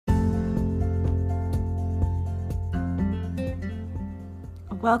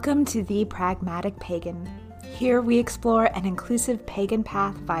Welcome to The Pragmatic Pagan. Here we explore an inclusive pagan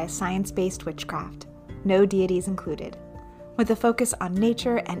path via science-based witchcraft, no deities included. With a focus on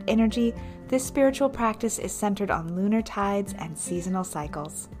nature and energy, this spiritual practice is centered on lunar tides and seasonal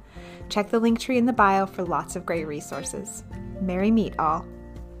cycles. Check the link tree in the bio for lots of great resources. Merry meet all.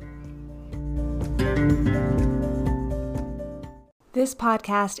 This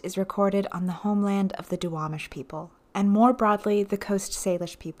podcast is recorded on the homeland of the Duwamish people, and more broadly, the Coast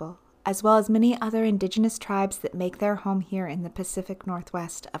Salish people, as well as many other indigenous tribes that make their home here in the Pacific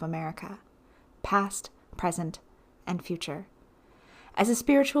Northwest of America, past, present, and future. As a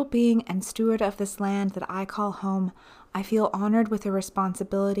spiritual being and steward of this land that I call home, I feel honored with the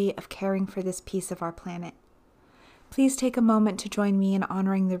responsibility of caring for this piece of our planet. Please take a moment to join me in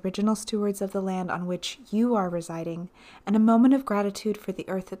honoring the original stewards of the land on which you are residing, and a moment of gratitude for the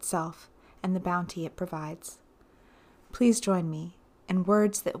earth itself and the bounty it provides. Please join me in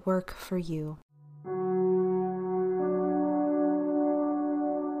words that work for you.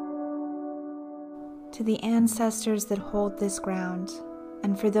 To the ancestors that hold this ground,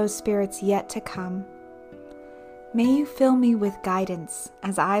 and for those spirits yet to come, may you fill me with guidance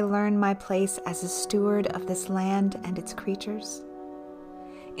as I learn my place as a steward of this land and its creatures.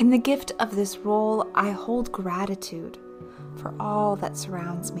 In the gift of this role, I hold gratitude for all that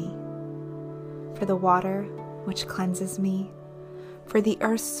surrounds me, for the water which cleanses me, for the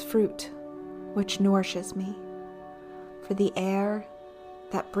earth's fruit which nourishes me, for the air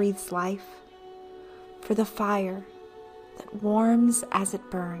that breathes life, for the fire that warms as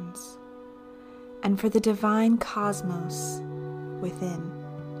it burns, and for the divine cosmos within.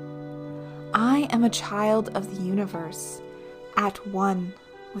 I am a child of the universe, at one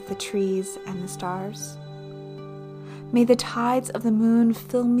with the trees and the stars. May the tides of the moon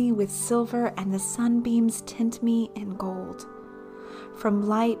fill me with silver and the sunbeams tint me in gold. From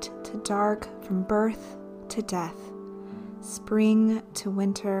light to dark, from birth to death, spring to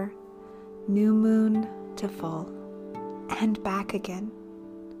winter, new moon to full, and back again.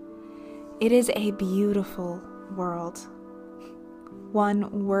 It is a beautiful world,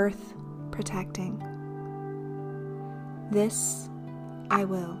 one worth protecting. This I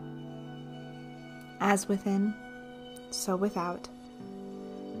will. As within, so without.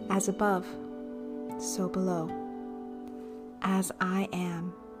 As above, so below. As I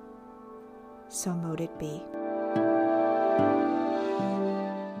am, so mote it be.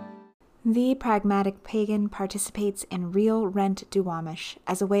 The Pragmatic Pagan participates in Real Rent Duwamish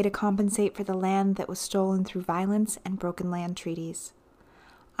as a way to compensate for the land that was stolen through violence and broken land treaties.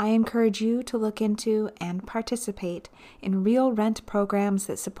 I encourage you to look into and participate in real rent programs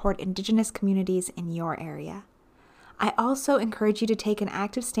that support Indigenous communities in your area. I also encourage you to take an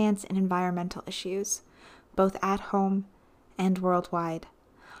active stance in environmental issues, both at home and worldwide.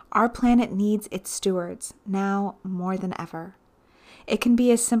 Our planet needs its stewards, now more than ever. It can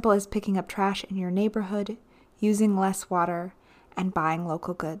be as simple as picking up trash in your neighborhood, using less water, and buying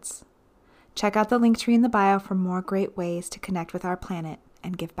local goods. Check out the link tree in the bio for more great ways to connect with our planet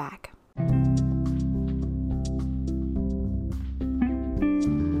and give back.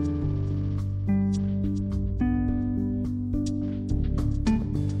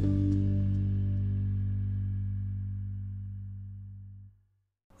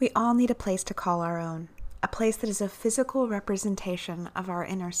 We all need a place to call our own, a place that is a physical representation of our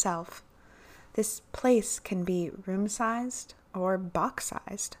inner self. This place can be room-sized or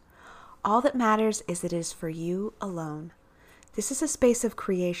box-sized. All that matters is that it is for you alone. This is a space of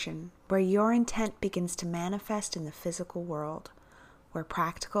creation where your intent begins to manifest in the physical world, where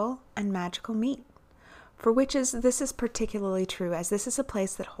practical and magical meet. For witches, this is particularly true, as this is a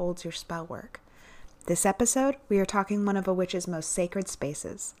place that holds your spell work. This episode, we are talking one of a witch's most sacred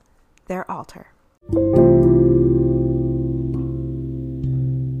spaces, their altar.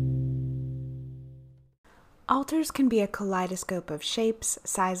 Altars can be a kaleidoscope of shapes,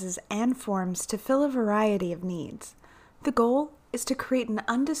 sizes, and forms to fill a variety of needs. The goal is to create an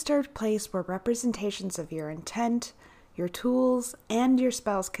undisturbed place where representations of your intent, your tools, and your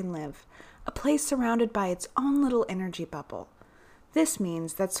spells can live, a place surrounded by its own little energy bubble. This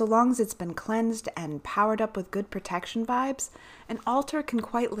means that so long as it's been cleansed and powered up with good protection vibes, an altar can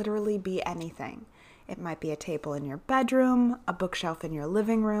quite literally be anything. It might be a table in your bedroom, a bookshelf in your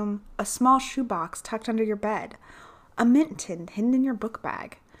living room, a small shoebox tucked under your bed, a mint tin hidden in your book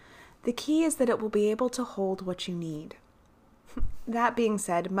bag. The key is that it will be able to hold what you need. That being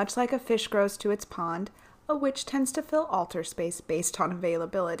said, much like a fish grows to its pond, a witch tends to fill altar space based on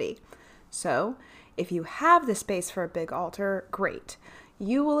availability. So, if you have the space for a big altar, great.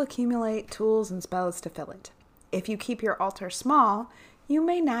 You will accumulate tools and spells to fill it. If you keep your altar small, you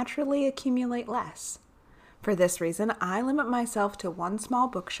may naturally accumulate less. For this reason, I limit myself to one small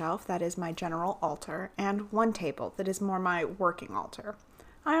bookshelf that is my general altar and one table that is more my working altar.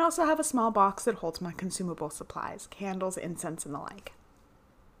 I also have a small box that holds my consumable supplies, candles, incense, and the like.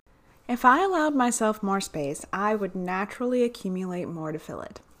 If I allowed myself more space, I would naturally accumulate more to fill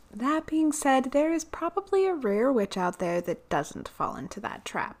it. That being said, there is probably a rare witch out there that doesn't fall into that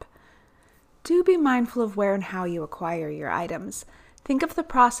trap. Do be mindful of where and how you acquire your items. Think of the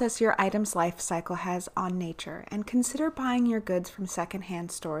process your item's life cycle has on nature, and consider buying your goods from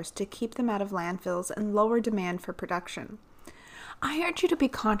secondhand stores to keep them out of landfills and lower demand for production. I urge you to be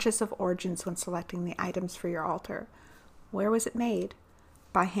conscious of origins when selecting the items for your altar. Where was it made?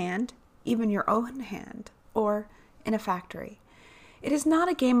 By hand, even your own hand, or in a factory? It is not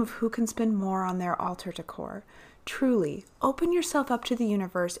a game of who can spend more on their altar decor. Truly, open yourself up to the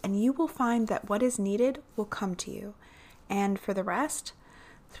universe and you will find that what is needed will come to you. And for the rest,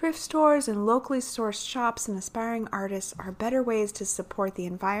 thrift stores and locally sourced shops and aspiring artists are better ways to support the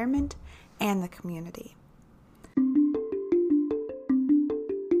environment and the community.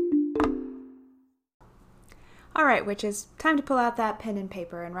 All right, witches, time to pull out that pen and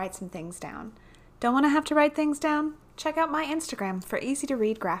paper and write some things down. Don't want to have to write things down? Check out my Instagram for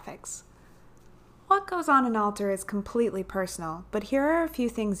easy-to-read graphics. What goes on an altar is completely personal, but here are a few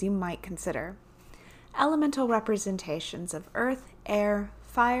things you might consider. Elemental representations of earth, air,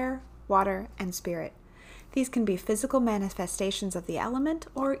 fire, water, and spirit. These can be physical manifestations of the element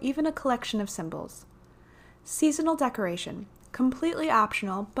or even a collection of symbols. Seasonal decoration. Completely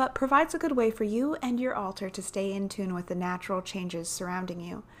optional, but provides a good way for you and your altar to stay in tune with the natural changes surrounding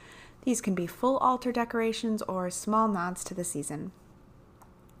you. These can be full altar decorations or small nods to the season.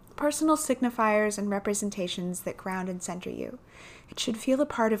 Personal signifiers and representations that ground and center you. It should feel a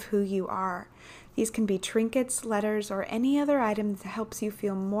part of who you are. These can be trinkets, letters, or any other item that helps you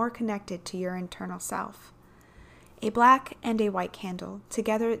feel more connected to your internal self. A black and a white candle.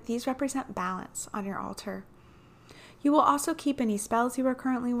 Together, these represent balance on your altar. You will also keep any spells you are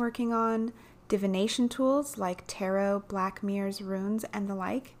currently working on, divination tools like tarot, black mirrors, runes, and the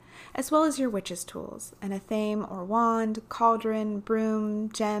like, as well as your witch's tools, an athame or wand, cauldron,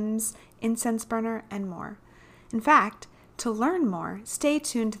 broom, gems, incense burner, and more. In fact, to learn more, stay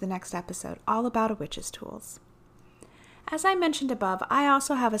tuned to the next episode all about a witch's tools. As I mentioned above, I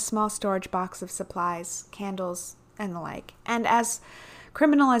also have a small storage box of supplies, candles, and the like, and as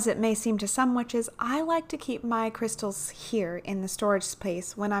criminal as it may seem to some witches, I like to keep my crystals here in the storage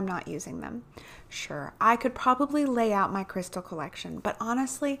space when I'm not using them. Sure, I could probably lay out my crystal collection, but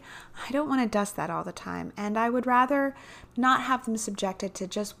honestly, I don't want to dust that all the time, and I would rather not have them subjected to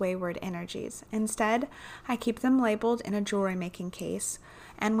just wayward energies. Instead, I keep them labeled in a jewelry making case,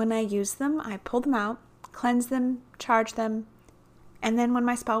 and when I use them, I pull them out, cleanse them, charge them, and then when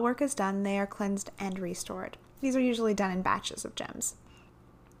my spell work is done, they are cleansed and restored. These are usually done in batches of gems.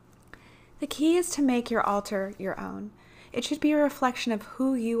 The key is to make your altar your own. It should be a reflection of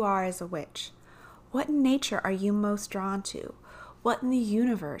who you are as a witch. What in nature are you most drawn to? What in the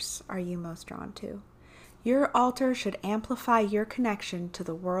universe are you most drawn to? Your altar should amplify your connection to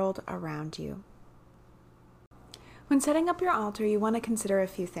the world around you. When setting up your altar, you want to consider a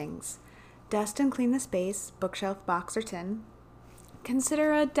few things. Dust and clean the space, bookshelf, box, or tin.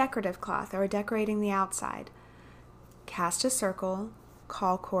 Consider a decorative cloth or decorating the outside. Cast a circle,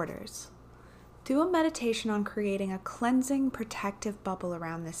 call quarters. Do a meditation on creating a cleansing, protective bubble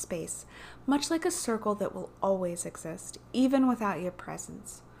around this space, much like a circle that will always exist, even without your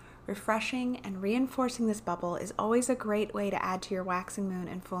presence. Refreshing and reinforcing this bubble is always a great way to add to your waxing moon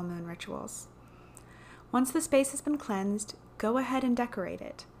and full moon rituals. Once the space has been cleansed, go ahead and decorate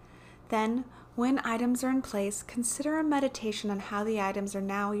it. Then, when items are in place, consider a meditation on how the items are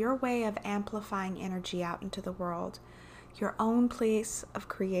now your way of amplifying energy out into the world, your own place of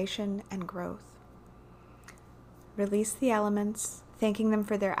creation and growth. Release the elements, thanking them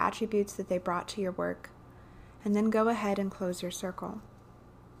for their attributes that they brought to your work, and then go ahead and close your circle.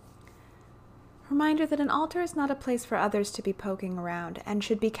 Reminder that an altar is not a place for others to be poking around and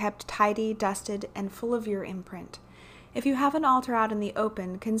should be kept tidy, dusted, and full of your imprint. If you have an altar out in the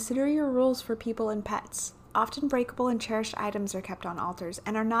open, consider your rules for people and pets. Often breakable and cherished items are kept on altars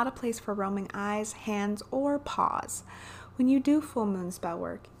and are not a place for roaming eyes, hands, or paws. When you do full moon spell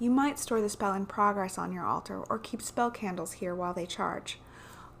work, you might store the spell in progress on your altar or keep spell candles here while they charge.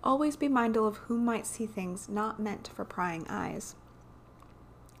 Always be mindful of who might see things not meant for prying eyes.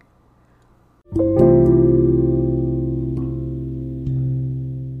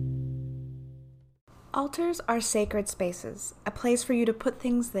 Altars are sacred spaces, a place for you to put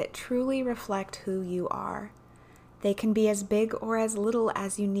things that truly reflect who you are. They can be as big or as little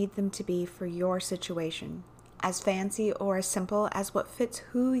as you need them to be for your situation, as fancy or as simple as what fits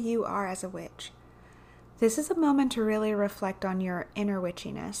who you are as a witch. This is a moment to really reflect on your inner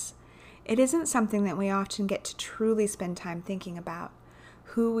witchiness. It isn't something that we often get to truly spend time thinking about.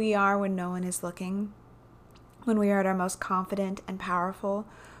 Who we are when no one is looking, when we are at our most confident and powerful,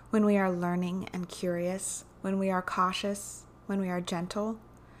 when we are learning and curious, when we are cautious, when we are gentle.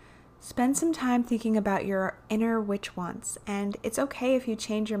 Spend some time thinking about your inner witch wants, and it's okay if you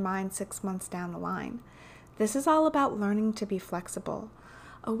change your mind 6 months down the line. This is all about learning to be flexible.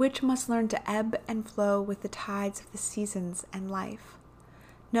 A witch must learn to ebb and flow with the tides of the seasons and life.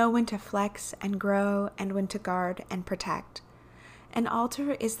 Know when to flex and grow and when to guard and protect. An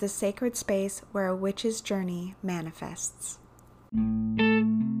altar is the sacred space where a witch's journey manifests.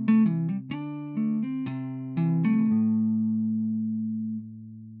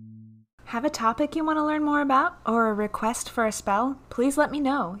 Have a topic you want to learn more about or a request for a spell? Please let me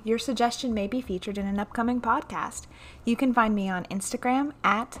know. Your suggestion may be featured in an upcoming podcast. You can find me on Instagram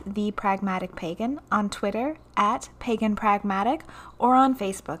at @ThePragmaticPagan, on Twitter at PaganPragmatic, or on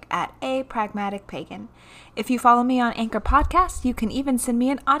Facebook at @APragmaticPagan. If you follow me on Anchor Podcasts, you can even send me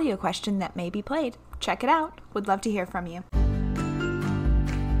an audio question that may be played. Check it out. Would love to hear from you.